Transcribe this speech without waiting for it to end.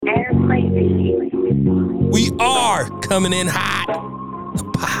We are Coming In Hot, the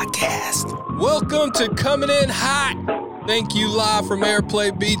podcast. Welcome to Coming In Hot. Thank you, Live from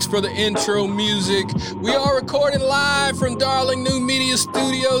Airplay Beats, for the intro music. We are recording live from Darling New Media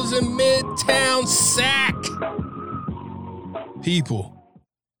Studios in Midtown Sac. People,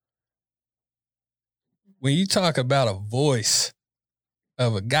 when you talk about a voice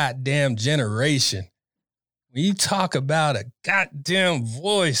of a goddamn generation, when you talk about a goddamn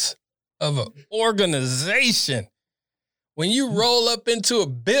voice of an organization, when you roll up into a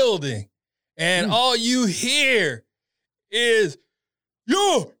building and all you hear is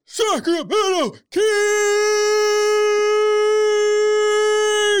your Sacramento Kings.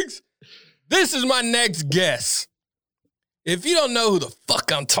 This is my next guest. If you don't know who the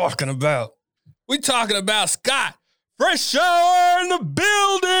fuck I'm talking about, we talking about Scott Freshour in the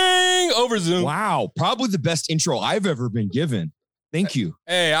building over Zoom. Wow, probably the best intro I've ever been given. Thank you.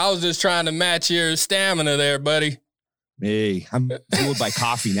 Hey, I was just trying to match your stamina there, buddy. Hey, I'm fueled by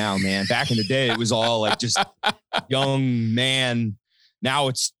coffee now, man. Back in the day, it was all like just young man. Now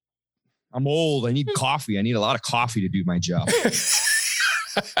I'm old. I need coffee. I need a lot of coffee to do my job.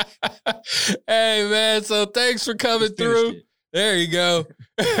 Hey, man. So thanks for coming through. There you go.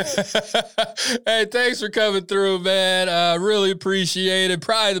 Hey, thanks for coming through, man. Really appreciate it.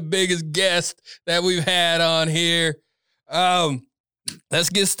 Probably the biggest guest that we've had on here. Let's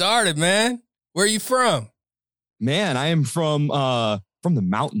get started, man. Where are you from? Man, I am from the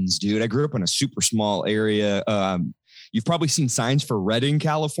mountains, dude. I grew up in a super small area. You've probably seen signs for Redding,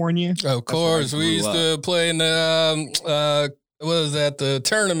 California. Of course. We used to play in the, what was that? The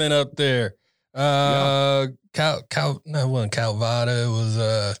tournament up there. No, it wasn't Calvada. It was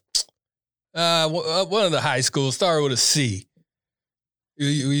one of the high schools. Started with a C. We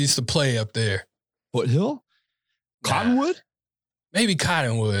used to play up there. Foothill? Cottonwood? Maybe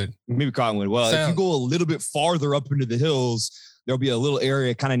Cottonwood. Well, if you go a little bit farther up into the hills, there'll be a little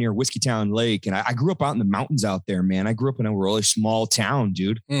area kind of near Whiskeytown Lake. And I grew up out in the mountains out there, man. I grew up in a really small town,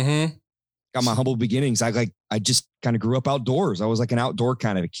 dude. Mm-hmm. Got my humble beginnings. I just kind of grew up outdoors. I was like an outdoor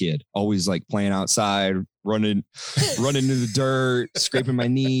kind of a kid, always like playing outside, running into the dirt, scraping my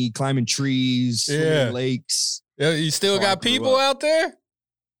knee, climbing trees, swimming in lakes. Yeah, you still got people out there?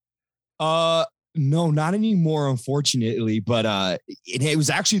 No, not anymore, unfortunately. But it was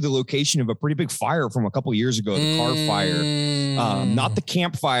actually the location of a pretty big fire from a couple years ago, the car fire. Not the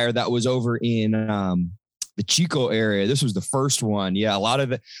campfire that was over in the Chico area. This was the first one. Yeah, a lot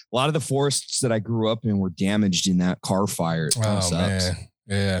of the forests that I grew up in were damaged in that car fire. Man.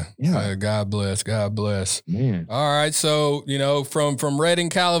 Yeah. God bless. Man. All right. So, from Redding,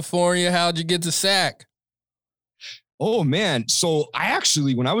 California, how'd you get to Sac? Oh, man. So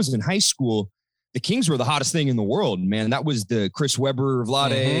when I was in high school, the Kings were the hottest thing in the world, man. That was the Chris Webber,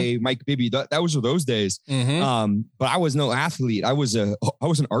 Vlade, Mike Bibby. That was those days. Mm-hmm. But I was no athlete. I was an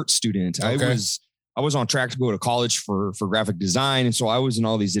art student. Okay. I was on track to go to college for graphic design. And so I was in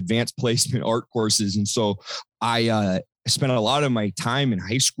all these advanced placement art courses. And so I spent a lot of my time in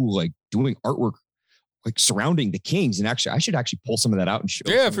high school, like doing artwork, like surrounding the Kings. And actually, I should pull some of that out and show.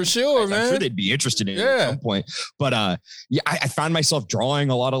 Yeah, for sure, man. I'm sure they'd be interested in it at some point. But I found myself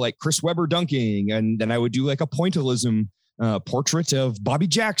drawing a lot of like Chris Webber dunking. And then I would do like a pointillism portrait of Bobby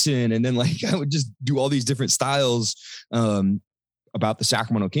Jackson. And then like I would just do all these different styles about the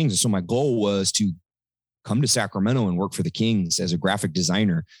Sacramento Kings. And so my goal was to come to Sacramento and work for the Kings as a graphic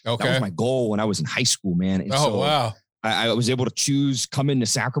designer. Okay. That was my goal when I was in high school, man. And wow. I was able to come into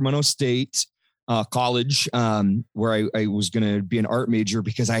Sacramento State College, where I was going to be an art major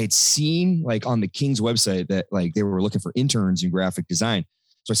because I had seen like on the Kings website that like they were looking for interns in graphic design.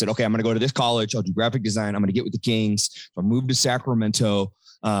 So I said, okay, I'm going to go to this college. I'll do graphic design. I'm going to get with the Kings. So I moved to Sacramento,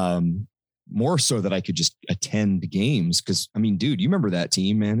 more so that I could just attend the games. Cause I mean, dude, you remember that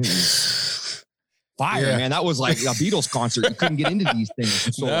team, man? It was fire, man. That was like a Beatles concert. You couldn't get into these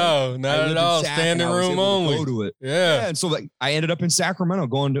things. So, no, not at all. Standing room only. Go to it. Yeah. And so like I ended up in Sacramento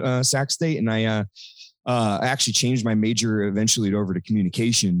going to Sac State, and I actually changed my major eventually over to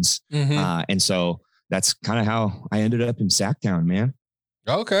communications. Mm-hmm. And so that's kind of how I ended up in Sacktown, man.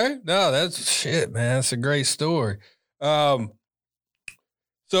 Okay. No, that's shit, man. That's a great story.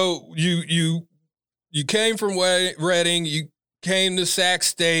 So you came from Redding, you came to Sac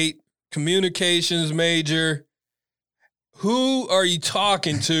State, communications major. Who are you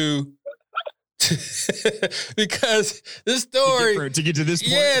talking to because this story to get to this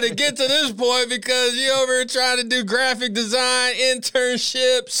point. Yeah, to get to this point, because you over here trying to do graphic design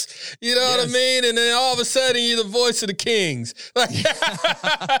internships, you know what I mean? And then all of a sudden you're the voice of the Kings. Like,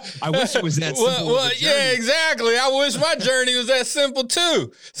 I wish it was that simple. Well, yeah, exactly. I wish my journey was that simple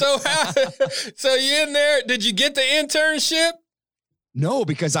too. So so you in there, did you get the internship? No,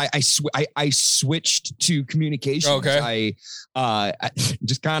 because I switched to communications. Okay. I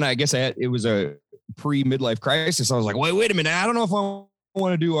just kind of, I guess it was a pre-midlife crisis. I was like, wait a minute. I don't know if I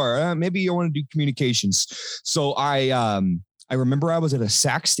want to do maybe I want to do communications. So I remember I was at a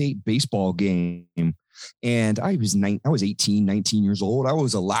Sac State baseball game, and I was 18, 19 years old. I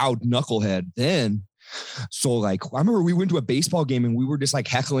was a loud knucklehead then. So like, I remember we went to a baseball game and we were just like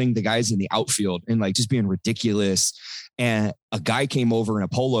heckling the guys in the outfield and like just being ridiculous. And a guy came over in a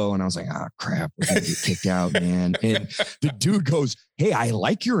polo and I was like, crap, we're going to get kicked out, man. And the dude goes, hey, I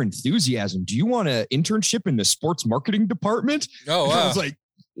like your enthusiasm. Do you want an internship in the sports marketing department? Oh, wow. I was like,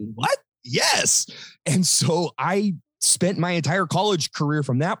 what? Yes. And so I spent my entire college career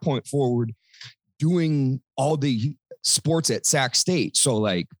from that point forward doing all the sports at Sac State. So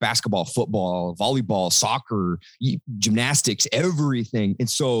like basketball, football, volleyball, soccer, gymnastics, everything. And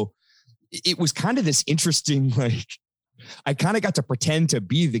so it was kind of this interesting, like, I kind of got to pretend to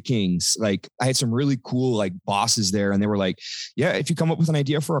be the Kings. Like I had some really cool like bosses there, and they were like, yeah, if you come up with an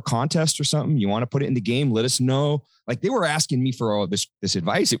idea for a contest or something, you want to put it in the game, let us know. Like they were asking me for all this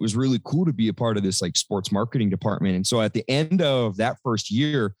advice. It was really cool to be a part of this like sports marketing department. And so at the end of that first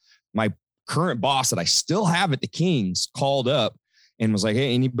year, my current boss that I still have at the Kings called up and was like,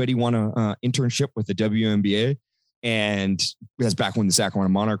 hey, anybody want an internship with the WNBA? And that's back when the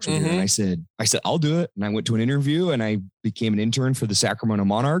Sacramento Monarchs were here. And I said, I'll do it. And I went to an interview and I became an intern for the Sacramento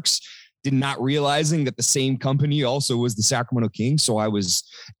Monarchs, did not realizing that the same company also was the Sacramento Kings. So I was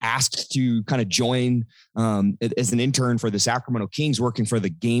asked to kind of join as an intern for the Sacramento Kings, working for the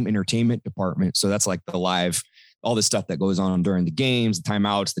game entertainment department. So that's like the live, all the stuff that goes on during the games, the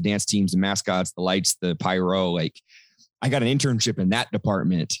timeouts, the dance teams, the mascots, the lights, the pyro. Like I got an internship in that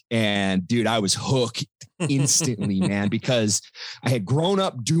department, and dude, I was hooked instantly, man, because I had grown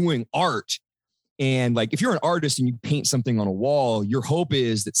up doing art. And like, if you're an artist and you paint something on a wall, your hope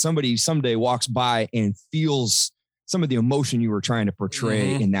is that somebody someday walks by and feels some of the emotion you were trying to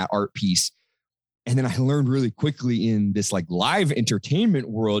portray in that art piece. And then I learned really quickly in this like live entertainment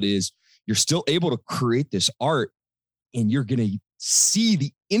world is you're still able to create this art and you're going to see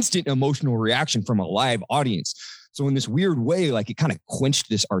the instant emotional reaction from a live audience. So in this weird way, like it kind of quenched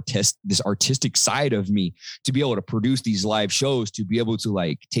this artistic side of me to be able to produce these live shows, to be able to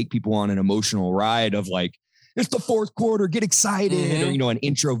like take people on an emotional ride of like, it's the fourth quarter, get excited, or, you know, an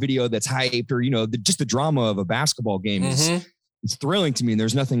intro video that's hyped, or, you know, just the drama of a basketball game it's thrilling to me. And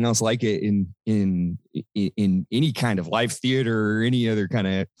there's nothing else like it in any kind of live theater or any other kind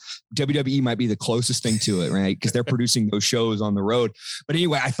of. WWE might be the closest thing to it, right? Because they're producing those shows on the road. But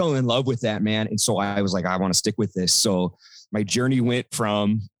anyway, I fell in love with that, man. And so I was like, I want to stick with this. So my journey went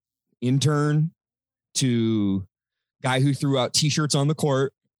from intern to guy who threw out t-shirts on the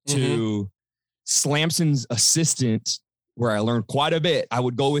court to Slamson's assistant, where I learned quite a bit. I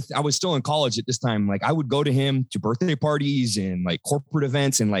was still in college at this time. Like I would go to him to birthday parties and like corporate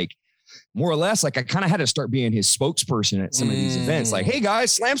events, and like more or less, like I kind of had to start being his spokesperson at some of these events. Like, hey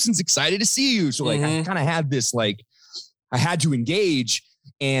guys, Slamson's excited to see you. So like, I kind of had this, like I had to engage.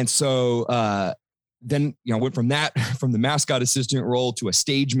 And so, then, you know, I went from the mascot assistant role to a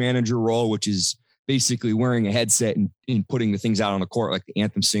stage manager role, which is basically wearing a headset and putting the things out on the court, like the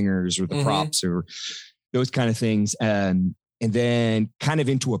anthem singers or the props or those kind of things. And then kind of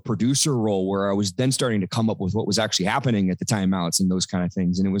into a producer role where I was then starting to come up with what was actually happening at the timeouts and those kind of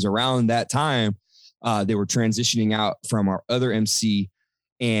things. And it was around that time they were transitioning out from our other MC,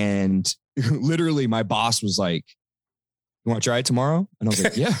 and literally my boss was like, you want to try it tomorrow? And I was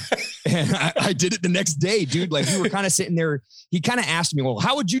like, yeah. And I did it the next day, dude. Like we were kind of sitting there. He kind of asked me, well,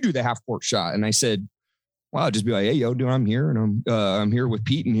 how would you do the half court shot? And I said, well, I'll just be like, hey, yo, dude, I'm here, and I'm here with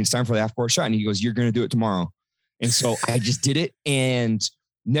Pete, and it's time for the half court shot. And he goes, you're going to do it tomorrow. And so I just did it. And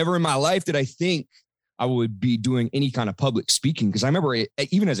never in my life did I think I would be doing any kind of public speaking. Because I remember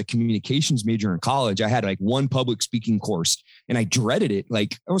even as a communications major in college, I had like one public speaking course and I dreaded it.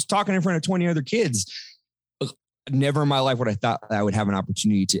 Like I was talking in front of 20 other kids. Never in my life would I thought I would have an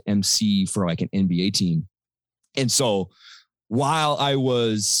opportunity to MC for like an NBA team. And so while I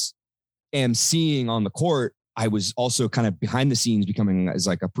was emceeing on the court, I was also kind of behind the scenes becoming as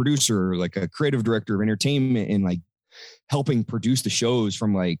like a producer, like a creative director of entertainment, and like helping produce the shows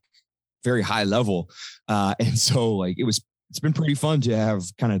from like very high level. And so like it was it's been pretty fun to have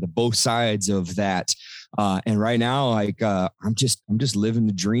kind of the both sides of that. And right now, like, I'm just living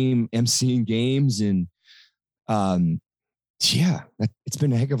the dream, emceeing games, and it's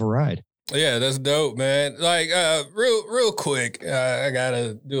been a heck of a ride. Yeah, that's dope, man. Like, real quick, I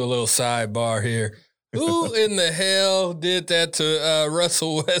gotta do a little sidebar here. Who in the hell did that to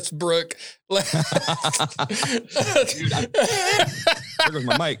Russell Westbrook? There goes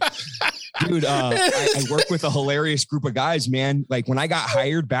my mic. Dude, I work with a hilarious group of guys, man. Like when I got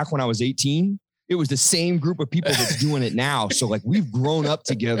hired back when I was 18, it was the same group of people that's doing it now. So like we've grown up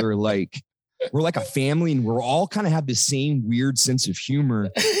together. Like we're like a family, and we're all kind of have the same weird sense of humor.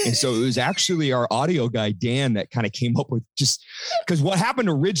 And so it was actually our audio guy, Dan, that kind of came up with, just because what happened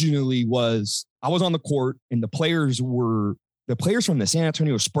originally was I was on the court and the players from the San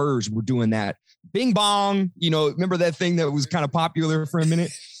Antonio Spurs were doing that bing bong, remember that thing that was kind of popular for a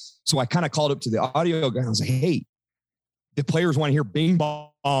minute? So I kind of called up to the audio guy and I was like, hey, the players want to hear bing bong.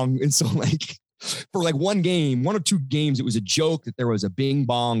 And so like, for like one or two games, it was a joke that there was a bing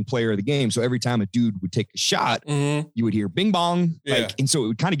bong player of the game. So every time a dude would take a shot, you would hear bing bong. Yeah. And so it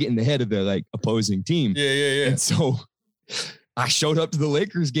would kind of get in the head of the like opposing team. Yeah. And so I showed up to the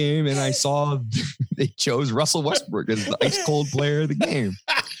Lakers game and I saw they chose Russell Westbrook as the ice cold player of the game.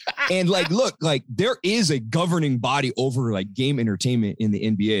 And like, look, like there is a governing body over like game entertainment in the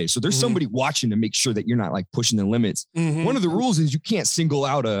NBA. So there's somebody watching to make sure that you're not like pushing the limits. One of the rules is you can't single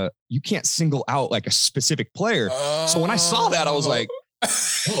out like a specific player. So when I saw that, I was like,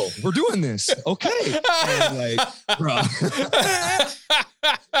 oh, we're doing this. Okay. And like, bro.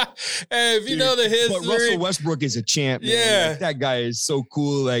 Hey, if you know the history. But Russell Westbrook is a champ, man. Yeah. Like, that guy is so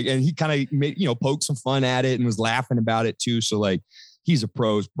cool. Like, and he kind of made, poked some fun at it and was laughing about it too. So like, he's a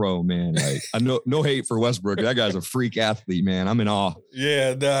pro, man. Like, I know, no hate for Westbrook. That guy's a freak athlete, man. I'm in awe.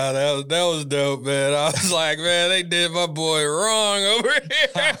 Yeah, that was dope, man. I was like, man, they did my boy wrong over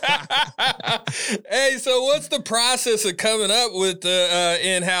here. Hey, so what's the process of coming up with the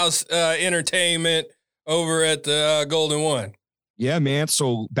in-house entertainment over at the Golden One? Yeah, man.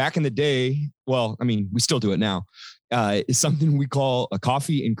 So back in the day, well, I mean, we still do it now. It's something we call a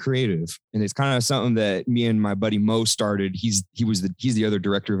coffee and creative. And it's kind of something that me and my buddy Mo started. He's the other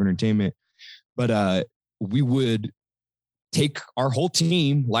director of entertainment, but we would take our whole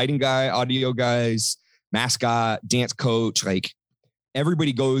team, lighting guy, audio guys, mascot, dance coach, like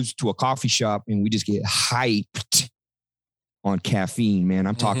everybody goes to a coffee shop and we just get hyped on caffeine, man.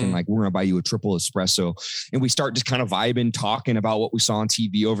 I'm talking like, we're going to buy you a triple espresso, and we start just kind of vibing, talking about what we saw on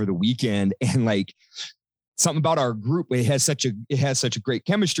TV over the weekend. And like, something about our group, it has such a great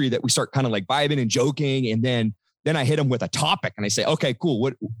chemistry that we start kind of like vibing and joking. And then I hit them with a topic and I say, okay, cool.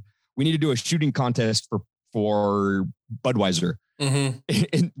 What we need to do a shooting contest for Budweiser. And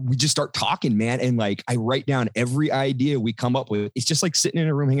we just start talking, man. And like, I write down every idea we come up with. It's just like sitting in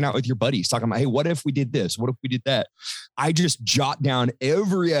a room, hanging out with your buddies, talking about, hey, what if we did this? What if we did that? I just jot down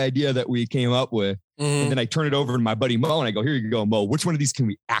every idea that we came up with. And then I turn it over to my buddy Mo and I go, here you go, Mo, which one of these can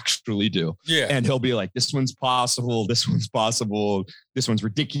we actually do? Yeah. And he'll be like, this one's possible. This one's possible. This one's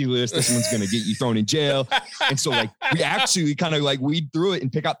ridiculous. This one's going to get you thrown in jail. And so like, we actually kind of like weed through it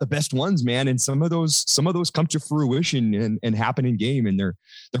and pick out the best ones, man. And some of those come to fruition and happen in game. And they're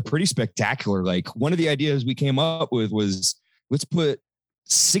pretty spectacular. Like one of the ideas we came up with was, let's put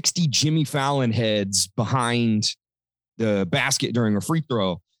 60 Jimmy Fallon heads behind the basket during a free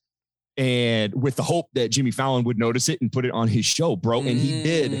throw. And with the hope that Jimmy Fallon would notice it and put it on his show, bro. And he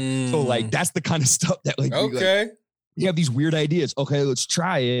did. So like, that's the kind of stuff that like, you have these weird ideas. Okay, let's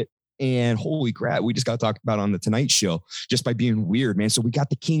try it. And holy crap, we just got talked about on the Tonight Show just by being weird, man. So we got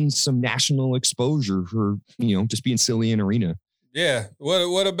the Kings some national exposure for, just being silly in arena. Yeah.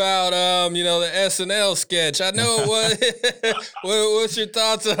 What about the SNL sketch? I know what's your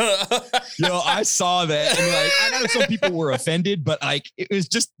thoughts on I saw that, and like I know some people were offended, but like it was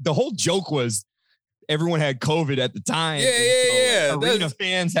just the whole joke was everyone had COVID at the time. Yeah. Like, arena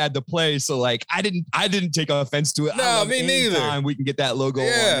fans had to play, so like I didn't take offense to it. No, me neither. Time we can get that logo on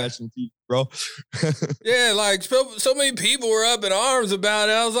national TV, bro. Yeah, like so many people were up in arms about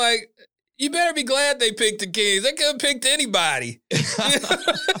it. I was like, you better be glad they picked the Kings. They could have picked anybody. Dude,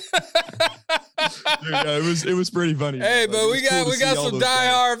 it was pretty funny. Hey, but we got some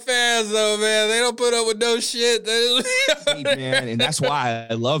diehard fans though, man. They don't put up with no shit. Man, and that's why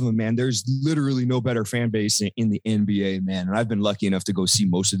I love them, man. There's literally no better fan base in the NBA, man. And I've been lucky enough to go see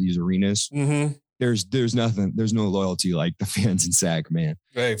most of these arenas. There's nothing. There's no loyalty like the fans in SAC, man.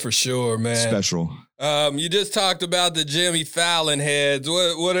 Hey, for sure, man. Special. You just talked about the Jimmy Fallon heads.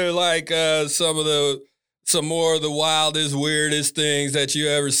 What are like some of the some more of the wildest, weirdest things that you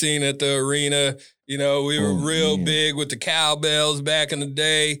ever seen at the arena? You know, we were real big with the cowbells back in the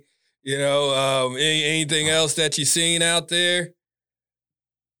day. You know, anything else that you seen out there?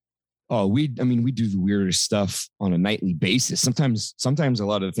 Oh, we do the weirdest stuff on a nightly basis. Sometimes a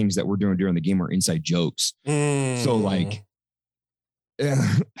lot of the things that we're doing during the game are inside jokes. So like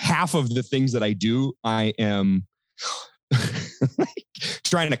half of the things that I do, I am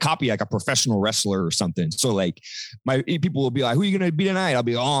trying to copy like a professional wrestler or something. So like my people will be like, who are you going to be tonight? I'll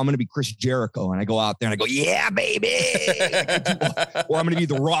be, I'm going to be Chris Jericho. And I go out there and I go, yeah, baby. Or I'm going to be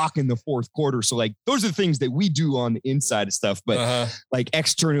The Rock in the fourth quarter. So like, those are the things that we do on the inside of stuff. But like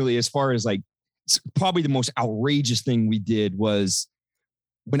externally, as far as like, probably the most outrageous thing we did was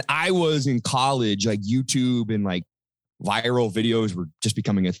when I was in college, like YouTube and like viral videos were just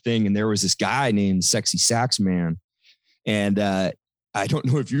becoming a thing. And there was this guy named Sexy Sax Man. And I don't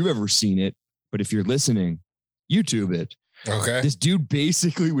know if you've ever seen it, but if you're listening, YouTube it. Okay. This dude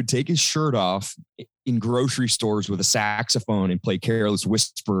basically would take his shirt off in grocery stores with a saxophone and play Careless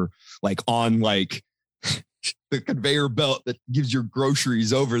Whisper, like on like the conveyor belt that gives your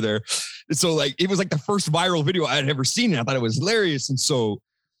groceries over there. And so like, it was like the first viral video I had ever seen. And I thought it was hilarious. And so,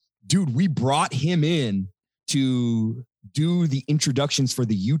 dude, we brought him in to do the introductions for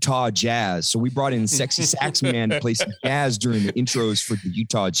the Utah Jazz. So we brought in Sexy Sax Man to play some jazz during the intros for the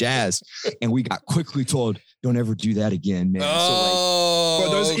Utah Jazz. And we got quickly told, don't ever do that again, man.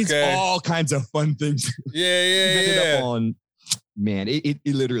 It's all kinds of fun things. Yeah. Man, it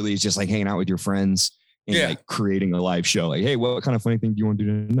literally is just like hanging out with your friends and like creating a live show. Like, hey, what kind of funny thing do you want to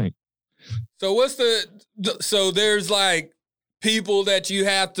do tonight? So so there's like people that you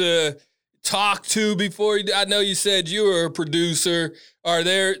have to talk to before I know you said you were a producer. Are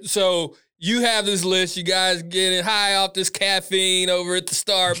there, so you have this list, you guys getting high off this caffeine over at the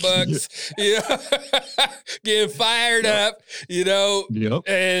Starbucks, you know, getting fired up, you know,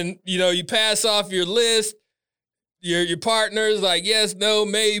 and you know, you pass off your list, your partner's like, yes, no,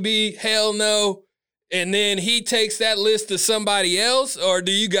 maybe, hell no. And then he takes that list to somebody else, or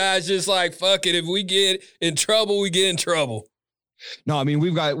do you guys just like, fuck it, if we get in trouble, we get in trouble? No, I mean,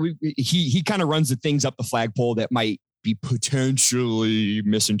 he kind of runs the things up the flagpole that might be potentially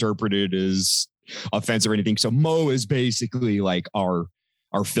misinterpreted as offensive or anything. So Mo is basically like our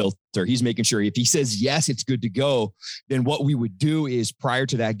filter. He's making sure if he says yes, it's good to go. Then what we would do is prior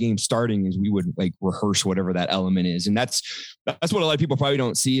to that game starting is we would like rehearse whatever that element is. And that's what a lot of people probably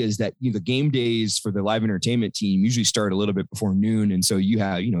don't see is that, you know, the game days for the live entertainment team usually start a little bit before noon. And so you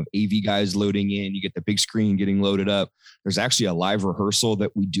have, you know, AV guys loading in, you get the big screen getting loaded up. There's actually a live rehearsal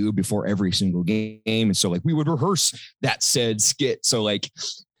that we do before every single game. And so like we would rehearse that said skit. So like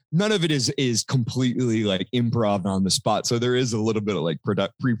none of it is completely like improv on the spot. So there is a little bit of like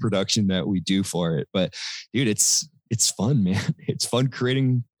pre-production that we do for it. But dude, it's fun, man. It's fun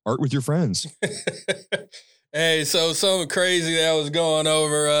creating art with your friends. Hey, so something crazy that was going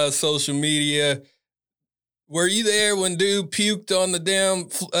over social media. Were you there when dude puked on the damn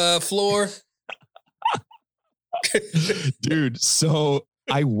floor? Dude, so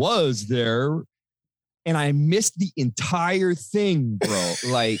I was there. And I missed the entire thing, bro.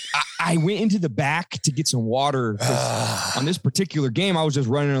 Like I went into the back to get some water. On this particular game, I was just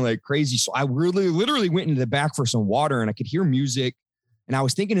running like crazy. So I really literally went into the back for some water and I could hear music. And I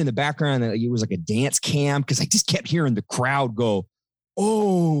was thinking in the background that it was like a dance cam because I just kept hearing the crowd go,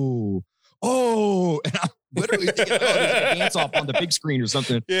 oh. And I'm literally thinking, there's a dance off on the big screen or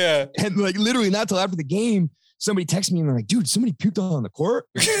something. Yeah. And like literally not till after the game, somebody texted me and they're like, dude, somebody puked on the court.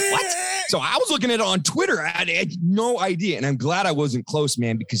 What? So I was looking at it on Twitter. I had no idea. And I'm glad I wasn't close,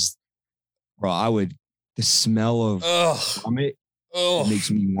 man, because bro, the smell of vomit makes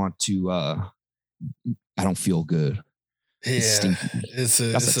me want to, I don't feel good. Yeah. It's stinky. That's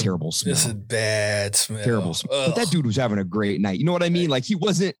a terrible smell. It's a bad smell. Terrible smell. But that dude was having a great night. You know what I mean? Like he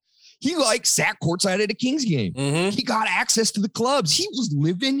like sat courtside at a Kings game. Mm-hmm. He got access to the clubs. He was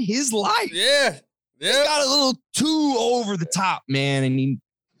living his life. Yeah. He got a little too over the top, man. And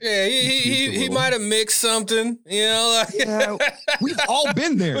he might have mixed something, you know. Yeah, we've all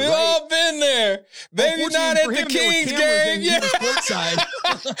been there. We've all been there. Maybe not at the Kings game. Yeah.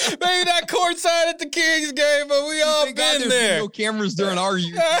 Maybe not courtside at the Kings game, but we all been there. No cameras during our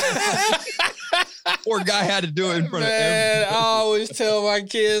youth. Poor guy had to do it in front of everybody. I always tell my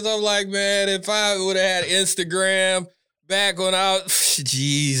kids, I'm like, man, if I would have had Instagram back when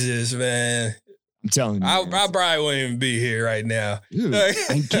Jesus, man. I'm telling you. I probably wouldn't even be here right now. Dude,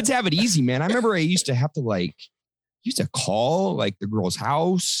 and kids have it easy, man. I remember I used to have to call like the girl's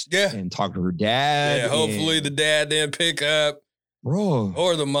house and talk to her dad. Yeah, hopefully the dad didn't pick up. Bro.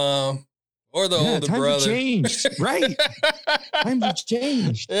 Or the mom. Or the older times brother. have changed, right? Times have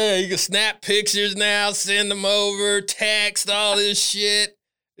changed. Yeah, you can snap pictures now, send them over, text, all this shit.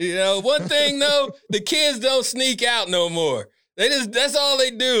 You know, one thing though, the kids don't sneak out no more. That's all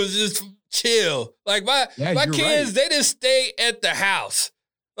they do is just chill. Like my kids, right. They just stay at the house.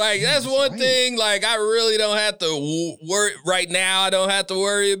 Like that's one thing, like I really don't have to worry right now. I don't have to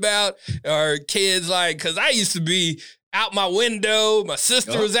worry about our kids, like, cause I used to be out my window. My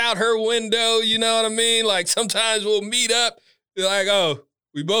sister was out her window. You know what I mean? Like sometimes we'll meet up. Be like, oh,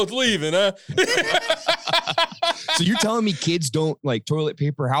 we both leaving, huh? So you're telling me kids don't like toilet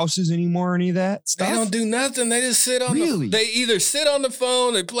paper houses anymore or any of that stuff? They don't do nothing. They just sit on they either sit on the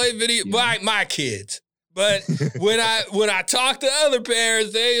phone, they play video. Yeah. My kids. But when I talk to other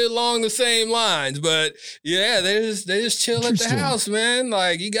parents, they along the same lines. But yeah, they just chill at the house, man.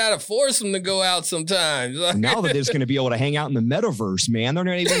 Like you gotta force them to go out sometimes. Now that they're just gonna be able to hang out in the metaverse, man, they're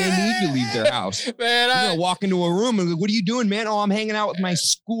not even gonna need to leave their house. Man, you're gonna walk into a room and like, what are you doing, man? Oh, I'm hanging out with my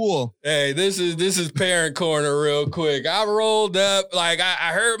school. Hey, this is parent corner real quick. I rolled up, like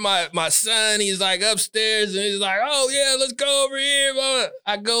I heard my son, he's like upstairs and he's like, oh yeah, let's go over here.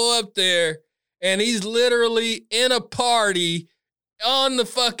 I go up there. And he's literally in a party on the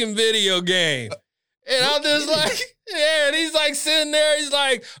fucking video game. And I'm just like, yeah, and he's like sitting there, he's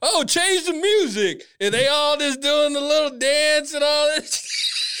like, oh, change the music. And they all just doing the little dance and all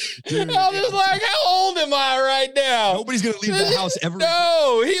this. Dude, I'm just like, how old am I right now? Nobody's going to leave the house ever.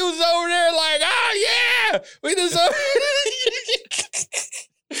 No, he was over there like, oh, yeah. We just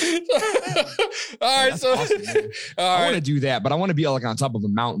all right, so awesome, I want to do that, but I want to be like on top of a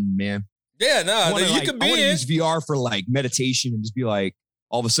mountain, man. Yeah, no, you could be. I want to use VR for like meditation and just be like,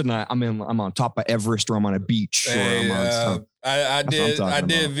 all of a sudden I'm on top of Everest or I'm on a beach. Hey, I did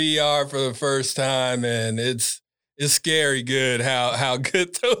VR for the first time and it's scary good how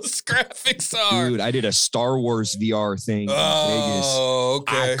good those graphics are. Dude, I did a Star Wars VR thing in Vegas. Oh,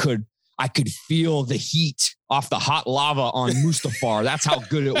 okay. I could feel the heat off the hot lava on Mustafar. That's how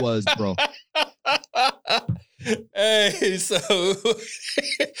good it was, bro. Hey, so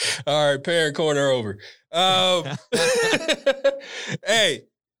all right, parent corner over. Hey,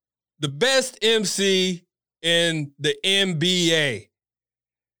 the best MC in the NBA.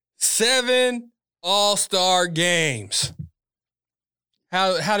 7 All-Star games.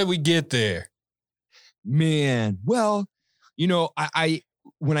 How did we get there? Man, well, you know, I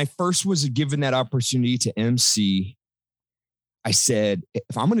when I first was given that opportunity to MC, I said,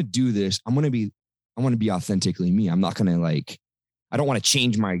 if I'm going to do this, I want to be authentically me. I'm not going to I don't want to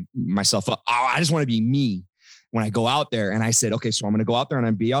change myself up. I just want to be me when I go out there. And I said, okay, so I'm going to go out there and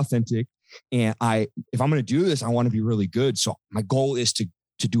I'm be authentic. And if I'm going to do this, I want to be really good. So my goal is to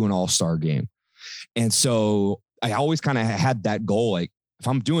do an all-star game. And so I always kind of had that goal. Like if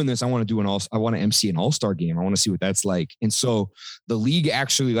I'm doing this, I want to MC an all-star game. I want to see what that's like. And so the league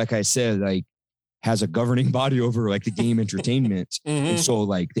actually, like I said, like has a governing body over like the game entertainment. Mm-hmm. And so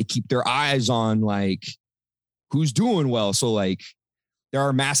like they keep their eyes on like who's doing well. So like there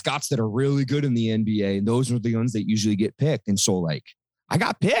are mascots that are really good in the NBA and those are the ones that usually get picked. And so like I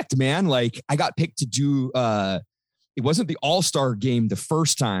got picked, man. Like I got picked to do, it wasn't the all-star game the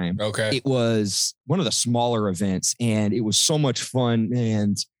first time. Okay. It was one of the smaller events and it was so much fun.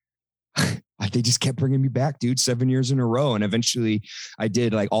 And they just kept bringing me back, dude, 7 years in a row. And eventually I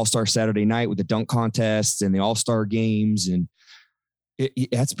did like All-Star Saturday night with the dunk contests and the All-Star games. And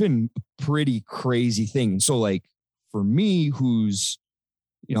that's been a pretty crazy thing. And so like for me, who's,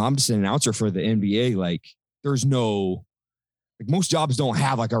 you know, I'm just an announcer for the NBA, like there's no, like most jobs don't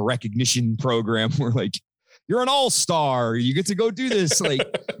have like a recognition program where like, you're an all-star, you get to go do this. Like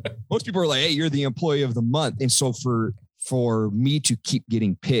most people are like, hey, you're the employee of the month. And so for me to keep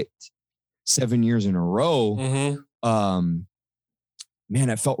getting picked 7 years in a row, mm-hmm. Man,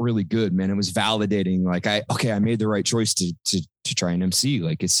 it felt really good, man. It was validating. Like I made the right choice to try and MC.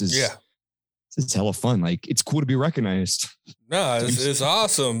 Like it's hella fun. Like it's cool to be recognized. No, it's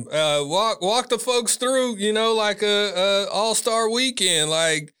awesome. Walk the folks through, you know, like a all-star weekend.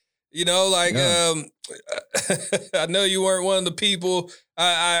 Like, you know, like, I know you weren't one of the people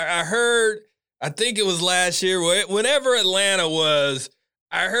I heard, I think it was last year, whenever Atlanta was,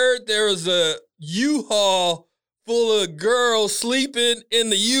 I heard there was a U-Haul full of girls sleeping in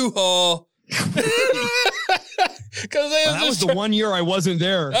the U-Haul. That was the 1 year I wasn't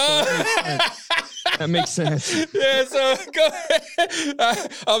there. So that makes sense. Yeah, so go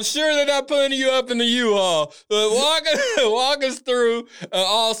ahead. I'm sure they're not putting you up in the U-Haul. But walk us through an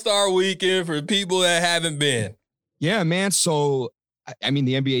all-star weekend for people that haven't been. Yeah, man. So, I mean,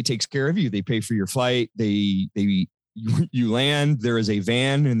 the NBA takes care of you. They pay for your flight. They you land, there is a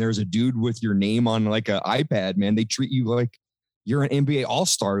van and there's a dude with your name on like an iPad, man. They treat you like you're an NBA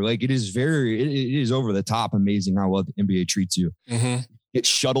all-star. Like it is over the top amazing how well the NBA treats you. Mm-hmm. Get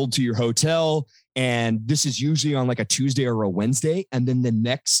shuttled to your hotel. And this is usually on like a Tuesday or a Wednesday. And then the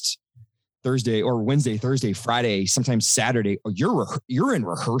next Thursday or Wednesday, Thursday, Friday, sometimes Saturday, you're in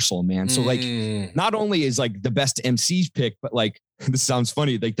rehearsal, man. So like not only is like the best MCs pick, but like, this sounds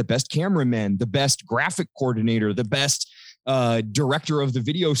funny, like the best cameraman, the best graphic coordinator, the best director of the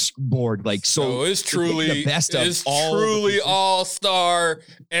video board. Like, so it's truly the best of it's all truly all-star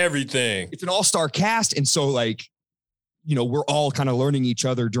everything. It's an all-star cast. And so like, you know, we're all kind of learning each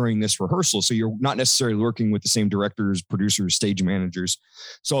other during this rehearsal. So you're not necessarily working with the same directors, producers, stage managers.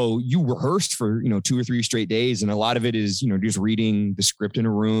 So you rehearsed for, 2 or 3 straight days. And a lot of it is, just reading the script in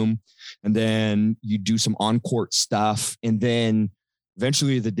a room. And then you do some on-court stuff. And then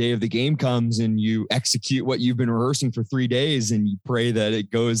eventually the day of the game comes and you execute what you've been rehearsing for 3 days and you pray that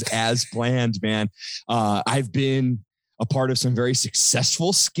it goes as planned, man. I've been a part of some very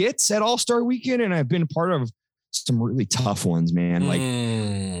successful skits at All-Star Weekend. And I've been a part of some really tough ones, man. Like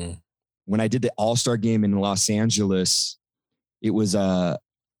when I did the All-Star game in Los Angeles, it was the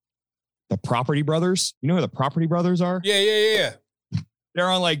Property Brothers. You know who the Property Brothers are? Yeah. They're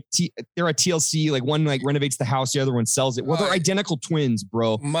on like they're at TLC. Like one like renovates the house, the other one sells it. Well, they're identical twins,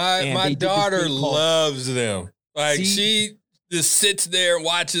 bro. My daughter loves them. Like she just sits there and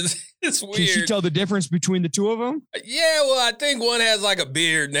watches. It's weird. Can she tell the difference between the two of them? Yeah, well, I think one has like a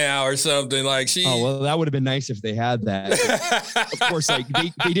beard now or something. Like she. Oh well, that would have been nice if they had that. Of course, like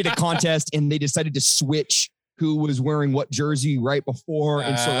they did a contest and they decided to switch who was wearing what jersey right before,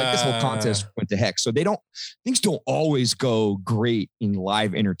 and so like this whole contest went to heck. So things don't always go great in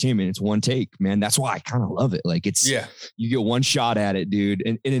live entertainment. It's one take, man. That's why I kind of love it. Like you get one shot at it, dude,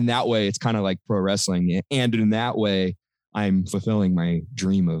 and in that way, it's kind of like pro wrestling, and in that way, I'm fulfilling my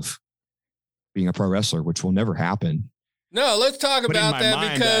dream of being a pro wrestler, which will never happen. No, let's talk about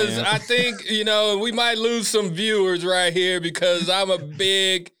that because I think, we might lose some viewers right here because I'm a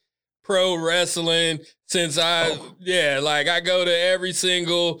big pro wrestling since I go to every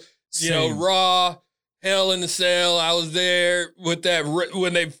single, Raw, Hell in the Cell. I was there with that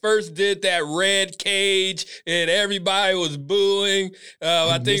when they first did that red cage and everybody was booing.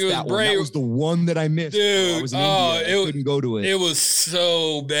 I think it was Bray. That was the one that I missed. Dude, I was in India. I couldn't go to it. It was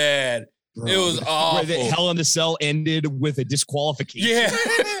so bad. Bro, it was awful. The Hell in the Cell ended with a disqualification. Yeah.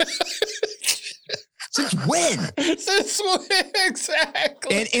 Since when?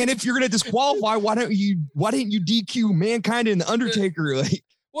 Exactly. And if you're gonna disqualify, why didn't you DQ Mankind and the Undertaker? Like,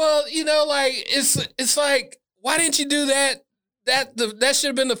 well, it's like, why didn't you do that? That should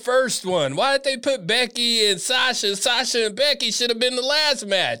have been the first one. Why did they put Becky and Sasha? Sasha and Becky should have been the last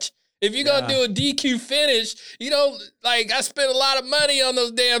match. If you're going to do a DQ finish, I spent a lot of money on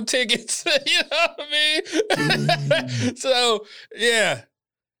those damn tickets. You know what I mean? So, yeah.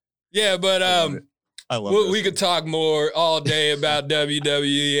 Yeah, but I love we could talk more all day about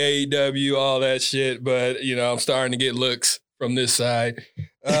WWE, AEW, all that shit. But, I'm starting to get looks from this side.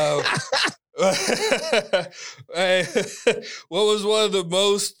 Hey, what was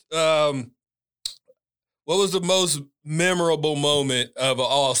the most memorable moment of an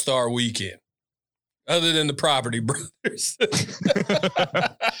All-Star Weekend, other than the Property Brothers?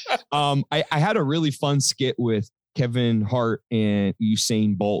 I had a really fun skit with Kevin Hart and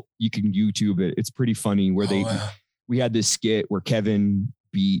Usain Bolt. You can YouTube it. It's pretty funny where we had this skit where Kevin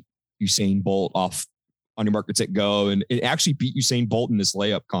beat Usain Bolt off On Your Mark, Get Set, Go. And it actually beat Usain Bolt in this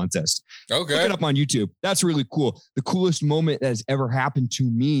layup contest. Okay. Look it up on YouTube. That's really cool. The coolest moment that has ever happened to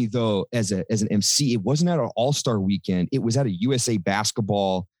me, though, as an MC, it wasn't at an All-Star Weekend. It was at a USA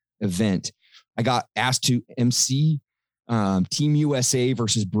basketball event. I got asked to MC Team USA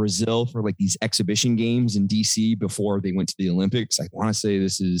versus Brazil for like these exhibition games in DC before they went to the Olympics. I want to say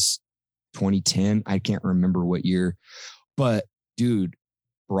this is 2010. I can't remember what year, but dude,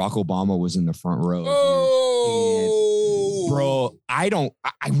 Barack Obama was in the front row. Oh, and, bro, I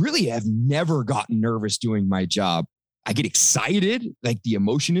really have never gotten nervous doing my job. I get excited, like the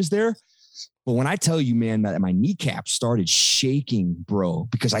emotion is there. But when I tell you, man, that my kneecaps started shaking, bro,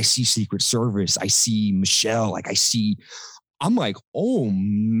 because I see Secret Service, I see Michelle, I'm like, oh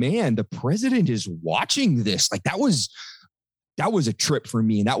man, the president is watching this. Like that was a trip for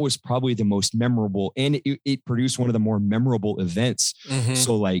me. And that was probably the most memorable. And it produced one of the more memorable events. Mm-hmm.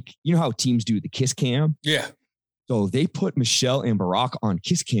 So like, you know how teams do the kiss cam? Yeah. So they put Michelle and Barack on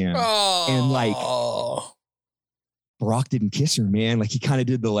kiss cam. Oh. And like, Barack didn't kiss her, man. Like he kind of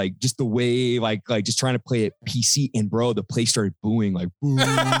did just the wave, like just trying to play it PC. And bro, the place started booing, like boo.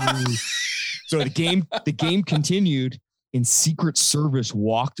 So the game continued, and Secret Service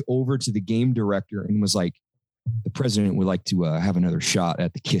walked over to the game director and was like, the president would like to have another shot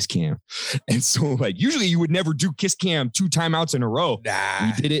at the kiss cam. And so like, usually you would never do kiss cam 2 timeouts in a row.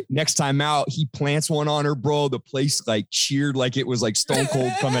 Nah. We did it. Next time out, he plants one on her, bro. The place like cheered like it was like Stone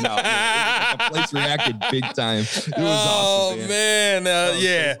Cold coming out. The place reacted big time. It was awesome, man.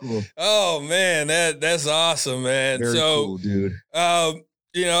 Yeah. So cool. Oh man, that's awesome, man. Very cool, dude.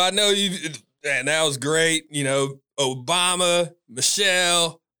 You know, I know and that was great. You know, Obama,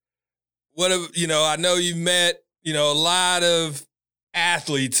 Michelle. I know you've met, a lot of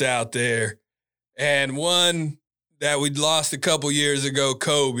athletes out there, and one that we lost a couple years ago,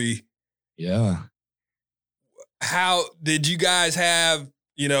 Kobe. Yeah. How did you guys have,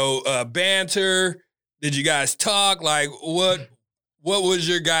 banter? Did you guys talk? Like, what was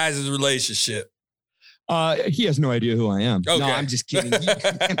your guys' relationship? He has no idea who I am. Okay. No, I'm just kidding.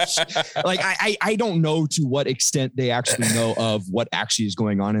 I don't know to what extent they actually know of what actually is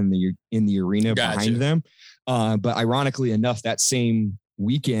going on in the arena behind them. But ironically enough, that same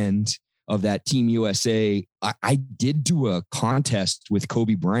weekend of that Team USA, I did do a contest with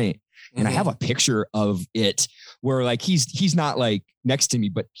Kobe Bryant, and I have a picture of it where like he's not like next to me,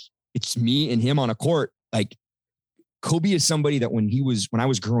 but it's me and him on a court. Like, Kobe is somebody that when I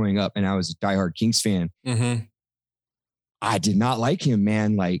was growing up and I was a diehard Kings fan, I did not like him,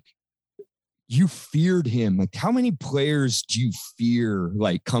 man. Like, you feared him. Like, how many players do you fear,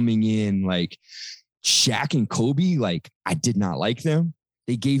 like, coming in? Like, Shaq and Kobe, like, I did not like them.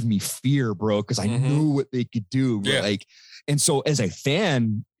 They gave me fear, bro, because I knew what they could do. Yeah. Like, and so as a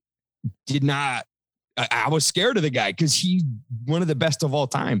fan, I was scared of the guy because he's one of the best of all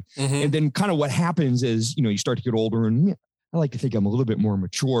time. And then kind of what happens is, you start to get older, and I like to think I'm a little bit more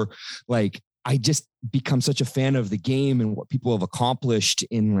mature. Like, I just become such a fan of the game and what people have accomplished.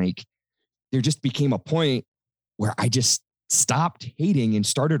 And like, there just became a point where I just stopped hating and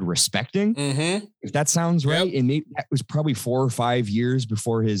started respecting, if that sounds right. Yep. And that was probably 4 or 5 years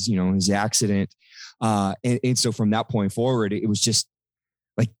before his accident. And so from that point forward, it was just,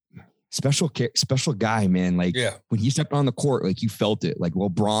 special guy, man. Like, when he stepped on the court, like, you felt it. Like, well,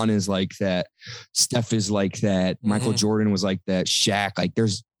 Braun is like that. Steph is like that. Michael Jordan was like that. Shaq, like,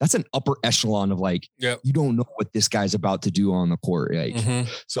 that's an upper echelon of like, you don't know what this guy's about to do on the court. Like,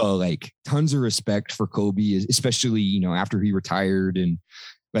 so like, tons of respect for Kobe, especially, after he retired. And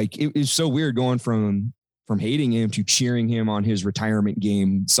like, it was so weird going from hating him to cheering him on his retirement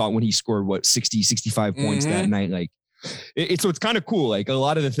game. Saw when he scored 60, 65 points that night. Like, so it's kind of cool. Like, a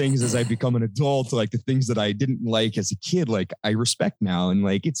lot of the things as I become an adult, like the things that I didn't like as a kid, like I respect now. And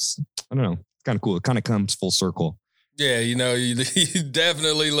like, I don't know, it's kind of cool. It kind of comes full circle. Yeah. You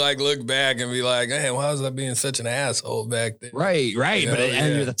definitely like look back and be like, hey, why was I being such an asshole back then? Right. But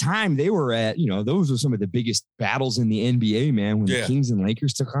at the time they were at, those were some of the biggest battles in the NBA, man, when the Kings and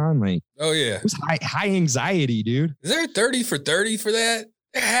Lakers took on, like, it was high anxiety, dude. Is there a 30 for 30 for that?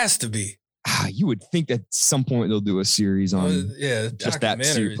 There has to be. You would think that at some point they'll do a series on just that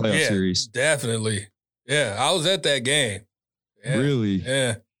playoff series. Definitely. Yeah. I was at that game. Yeah. Really?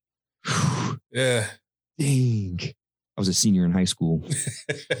 Yeah. Yeah. Dang. I was a senior in high school.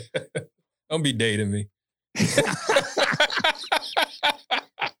 Don't be dating me.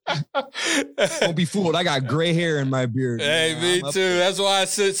 Don't be fooled. I got gray hair in my beard. Hey, me too. That's why I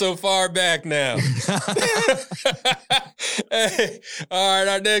sit so far back now. Hey, all right.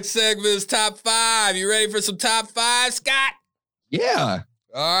 Our next segment is top 5. You ready for some top 5, Scott? Yeah.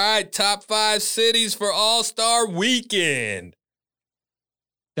 All right. Top 5 cities for All-Star Weekend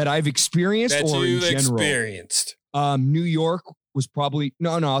that I've experienced that or you've in general? Experienced. New York was probably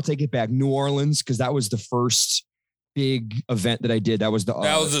I'll take it back. New Orleans, because that was the first big event that I did. That was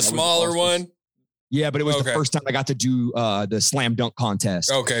the smaller one. Yeah, but it was the first time I got to do the slam dunk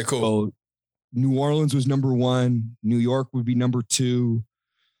contest. Okay, cool. So New Orleans was number 1. New York would be number 2.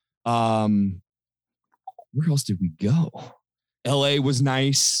 Where else did we go? LA was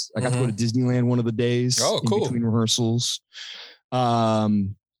nice. I got to go to Disneyland one of the days. Oh, cool. In between rehearsals.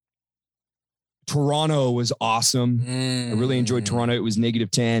 Toronto was awesome. I really enjoyed Toronto. It was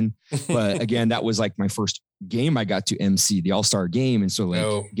 -10, but again, that was like my first game I got to MC, the All-Star game. And so like,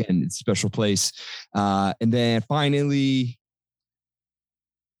 again, it's a special place. And then finally,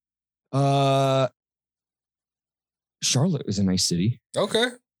 Charlotte was a nice city. Okay.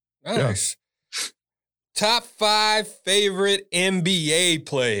 Nice. Yeah. Top 5 favorite NBA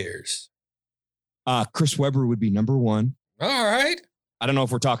players. Chris Webber would be number 1. All right. I don't know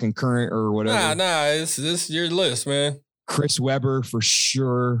if we're talking current or whatever. Nah. This is your list, man. Chris Webber for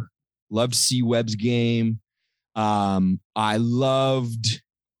sure. Loved to see Webb's game. I loved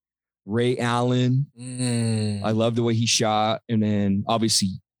Ray Allen. I love the way he shot. And then obviously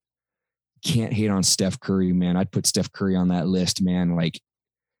can't hate on Steph Curry, man. I'd put Steph Curry on that list, man. Like,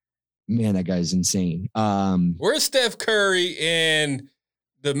 man, that guy's insane. Where's Steph Curry in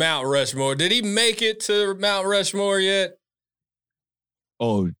the Mount Rushmore? Did he make it to Mount Rushmore yet?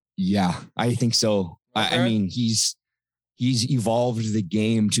 Oh, yeah, I think so. Okay. I mean, he's evolved the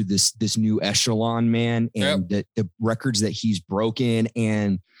game to this new echelon, man. And the records that he's broken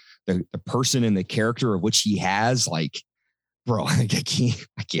and the person and the character of which he has, like, bro, I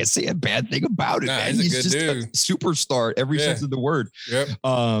can't say a bad thing about it. Nah, man. He's just dude. A superstar every sense of the word. Yep.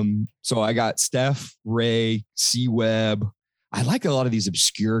 So I got Steph, Ray, C-Web. I like a lot of these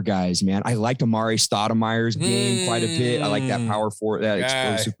obscure guys, man. I liked Amari Stoudemire's game quite a bit. I like that power forward, that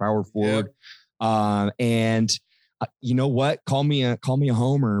explosive power forward. Yep. And you know what? Call me a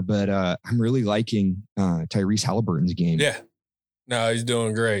homer, but I'm really liking Tyrese Halliburton's game. Yeah. No, he's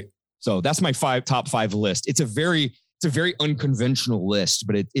doing great. So that's my top five list. It's a very unconventional list,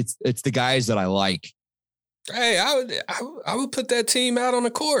 but it's the guys that I like. Hey, I would put that team out on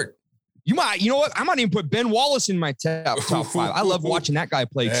the court. You know what? I might even put Ben Wallace in my top five. I love watching that guy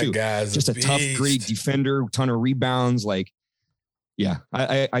play too. Guy's just a tough, great defender, ton of rebounds. Like, yeah,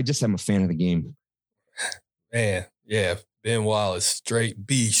 I just am a fan of the game. Man, yeah, Ben Wallace, straight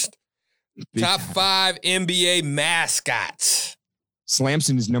beast. Top 5 NBA mascots.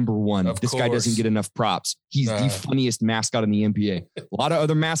 Slamson is number one. This guy doesn't get enough props. He's the funniest mascot in the NBA. A lot of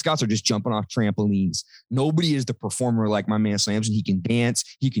other mascots are just jumping off trampolines. Nobody is the performer like my man Slamson. He can dance.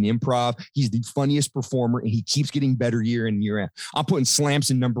 He can improv. He's the funniest performer, and he keeps getting better year in, year out. I'm putting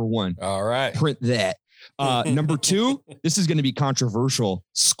Slamson number one. All right. Print that. Number 2, this is going to be controversial.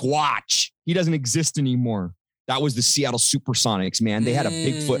 Squatch. He doesn't exist anymore. That was the Seattle Supersonics, man. They had a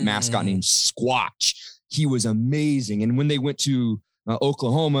Bigfoot mascot named Squatch. He was amazing. And when they went to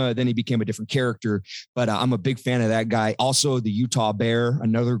Oklahoma, then he became a different character, but I'm a big fan of that guy. Also the Utah Bear,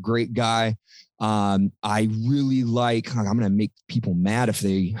 another great guy. I really like, I'm going to make people mad if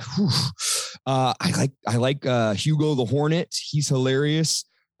they, I like Hugo the Hornet. He's hilarious.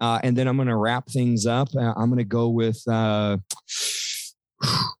 And then I'm going to wrap things up. I'm going to go with the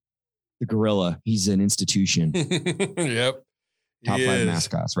gorilla. He's an institution. Yep. Top 5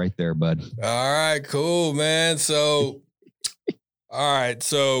 mascots right there, bud. All right, cool, man. So, all right.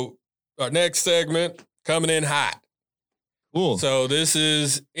 So our next segment coming in hot. Cool. So this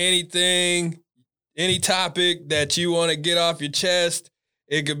is any topic that you want to get off your chest.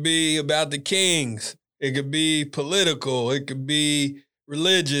 It could be about the Kings. It could be political. It could be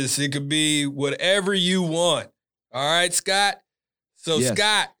religious. It could be whatever you want. All right, Scott? So, yes.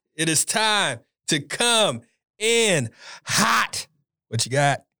 Scott, it is time to come in hot. What you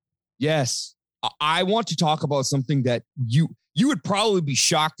got? Yes. I want to talk about something that you would probably be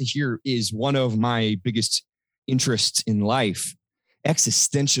shocked to hear is one of my biggest interests in life.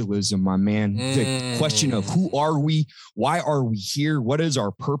 Existentialism, my man. The question of who are we? Why are we here? What is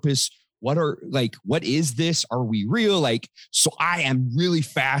our purpose? What is this? Are we real? So I am really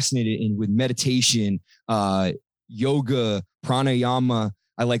fascinated with meditation, yoga, pranayama.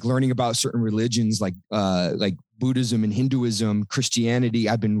 I like learning about certain religions like Buddhism and Hinduism, Christianity.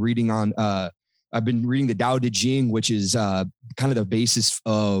 I've been reading the Tao Te Ching, which is kind of the basis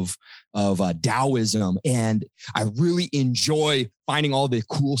of Taoism. And I really enjoy finding all the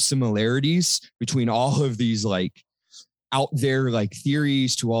cool similarities between all of these out there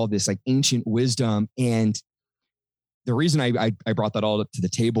theories to all this ancient wisdom. And the reason I brought that all up to the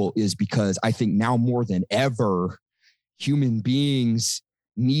table is because I think now more than ever, human beings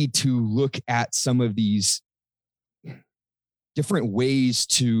need to look at some of these different ways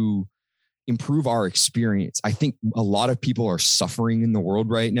to improve our experience. I think a lot of people are suffering in the world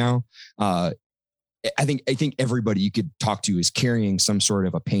right now. I think everybody you could talk to is carrying some sort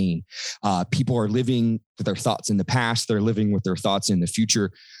of a pain. People are living with their thoughts in the past. They're living with their thoughts in the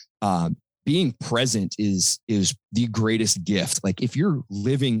future. Being present is the greatest gift. If you're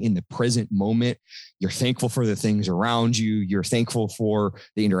living in the present moment, you're thankful for the things around you. You're thankful for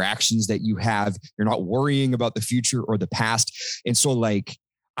the interactions that you have. You're not worrying about the future or the past. And so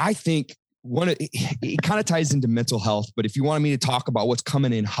I think it kind of ties into mental health, but if you wanted me to talk about what's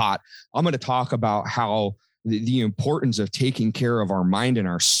coming in hot, I'm going to talk about how the importance of taking care of our mind and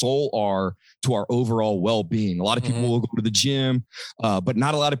our soul are to our overall well-being. A lot of people will go to the gym, but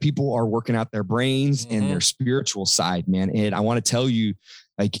not a lot of people are working out their brains and their spiritual side, man. And I want to tell you,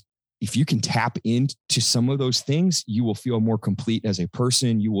 if you can tap into some of those things, you will feel more complete as a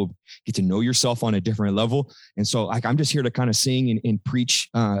person. You will get to know yourself on a different level. And so like, I'm just here to kind of sing and preach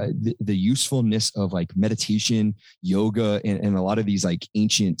the usefulness of like meditation, yoga, and a lot of these like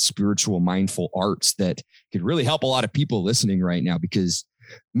ancient spiritual, mindful arts that could really help a lot of people listening right now, because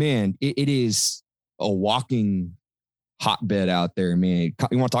man, it is a walking hotbed out there, man.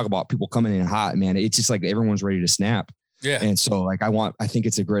 You want to talk about people coming in hot, man. It's just like everyone's ready to snap. Yeah. And so like, I think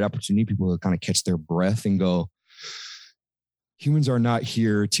it's a great opportunity for people to kind of catch their breath and go, humans are not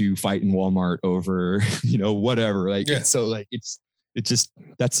here to fight in Walmart over, whatever. Like, so like, it's just,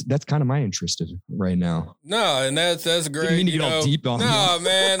 that's kind of my interest right now. No. And that's great. Didn't mean to get all deep on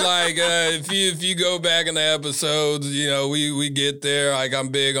man. Like, if you go back in the episodes, we get there, like I'm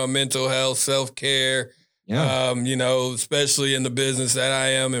big on mental health, self-care. Yeah. Especially in the business that I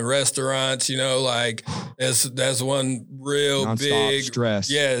am in restaurants, like that's one real non-stop big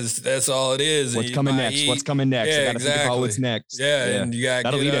stress. Yes, that's all it is. What's coming next? Yeah, I gotta think about what's next. Yeah, and you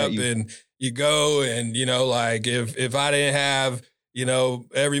gotta get up and you go, and like if I didn't have,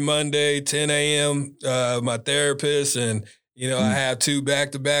 every Monday, 10 a.m., my therapist, and I have 2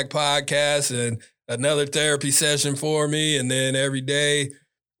 back-to-back podcasts and another therapy session for me, and then every day,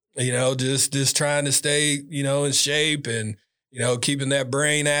 just trying to stay, in shape and, keeping that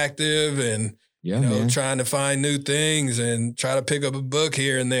brain active and, trying to find new things and try to pick up a book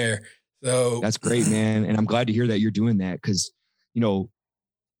here and there. So that's great, man. And I'm glad to hear that you're doing that, because,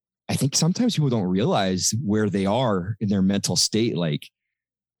 I think sometimes people don't realize where they are in their mental state. Like,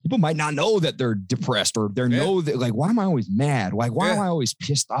 people might not know that they're depressed, or they know that, like, why am I always mad? Like, why am I always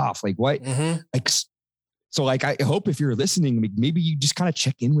pissed off? Like, what? Mm-hmm. Like, so like, I hope if you're listening, maybe you just kind of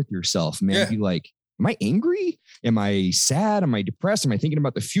check in with yourself, man. Be like, am I angry? Am I sad? Am I depressed? Am I thinking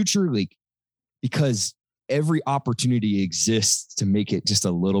about the future? Like, because every opportunity exists to make it just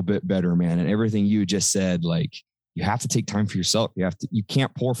a little bit better, man. And everything you just said, like, you have to take time for yourself. You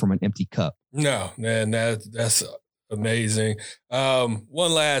can't pour from an empty cup. No, man, that's amazing.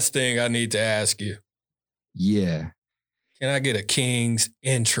 One last thing I need to ask you. Yeah. Can I get a King's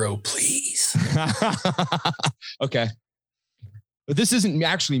intro, please? Okay. But this isn't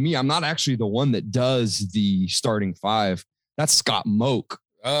actually me. I'm not actually the one that does the starting 5. That's Scott Moak.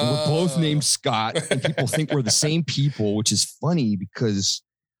 We're both named Scott, and people think we're the same people, which is funny because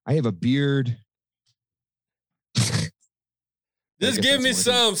I have a beard. Just give me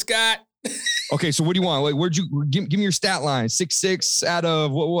some, Scott. Okay, so what do you want? Like, where'd you give me your stat line? 6'6" out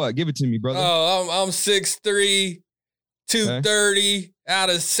of what? Give it to me, brother. Oh, I'm 6'3", 230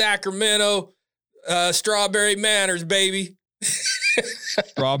 out of Sacramento. Strawberry Manners, baby.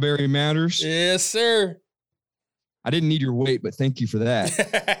 Strawberry Manners? Yes, sir. I didn't need your weight, but thank you for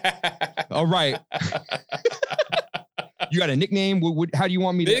that. All right. You got a nickname? How do you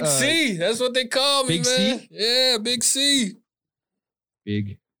want me to? Big C. That's what they call me, Big man. C? Yeah, Big C.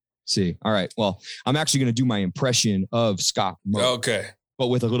 Big C. All right. Well, I'm actually going to do my impression of Scott Moak. Okay. But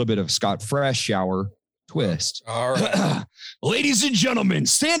with a little bit of Scott Freshour twist. All right. Ladies and gentlemen,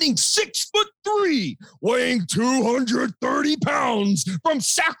 standing 6'3", weighing 230 pounds from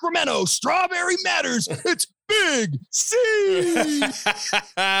Sacramento, Strawberry Manners, it's Big C.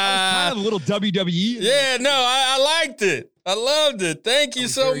 Kind of a little WWE. Yeah, no, I liked it. I loved it. Thank you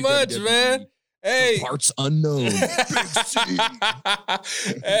so much, WWE. Man. Hey, the parts unknown. Big C.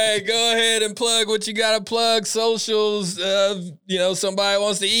 Hey, go ahead and plug what you got to plug. Socials. Somebody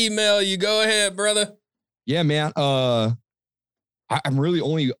wants to email you. Go ahead, brother. Yeah, man. I'm really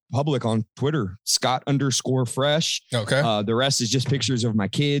only public on Twitter, Scott_Fresh. Okay. The rest is just pictures of my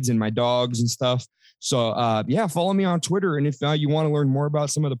kids and my dogs and stuff. So, follow me on Twitter. And if you want to learn more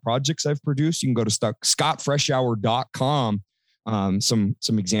about some of the projects I've produced, you can go to scottfreshour.com. Some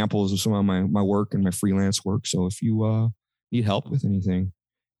examples of some of my work and my freelance work. So if you need help with anything,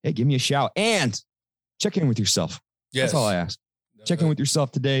 hey, give me a shout and check in with yourself. Yes. That's all I ask. Check in with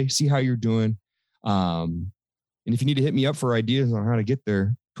yourself today. See how you're doing. And if you need to hit me up for ideas on how to get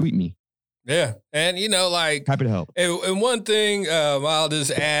there, tweet me. Yeah. And, happy to help. And one thing I'll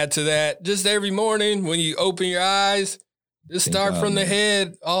just add to that, just every morning when you open your eyes, just start from the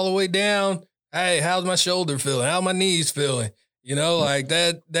head all the way down. Hey, how's my shoulder feeling? How my knees feeling? Like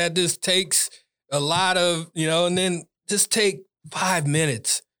that just takes a lot of, and then just take 5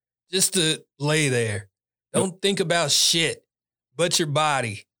 minutes just to lay there. Don't think about shit but your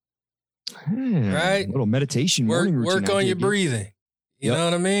body. Right? A little meditation. Work on your breathing. You know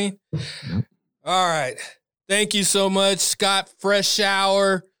what I mean? Yep. All right. Thank you so much, Scott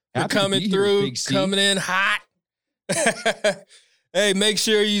Freshour, for coming through, coming in hot. Hey, make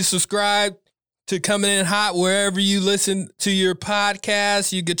sure you subscribe to Coming In Hot wherever you listen to your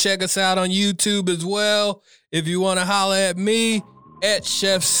podcast. You can check us out on YouTube as well. If you want to holler at me, at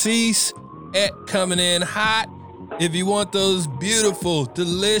Chef Cease, at Coming In Hot. If you want those beautiful,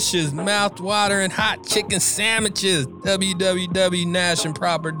 delicious, mouth-watering hot chicken sandwiches,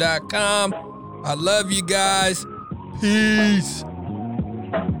 www.nashandproper.com. I love you guys. Peace.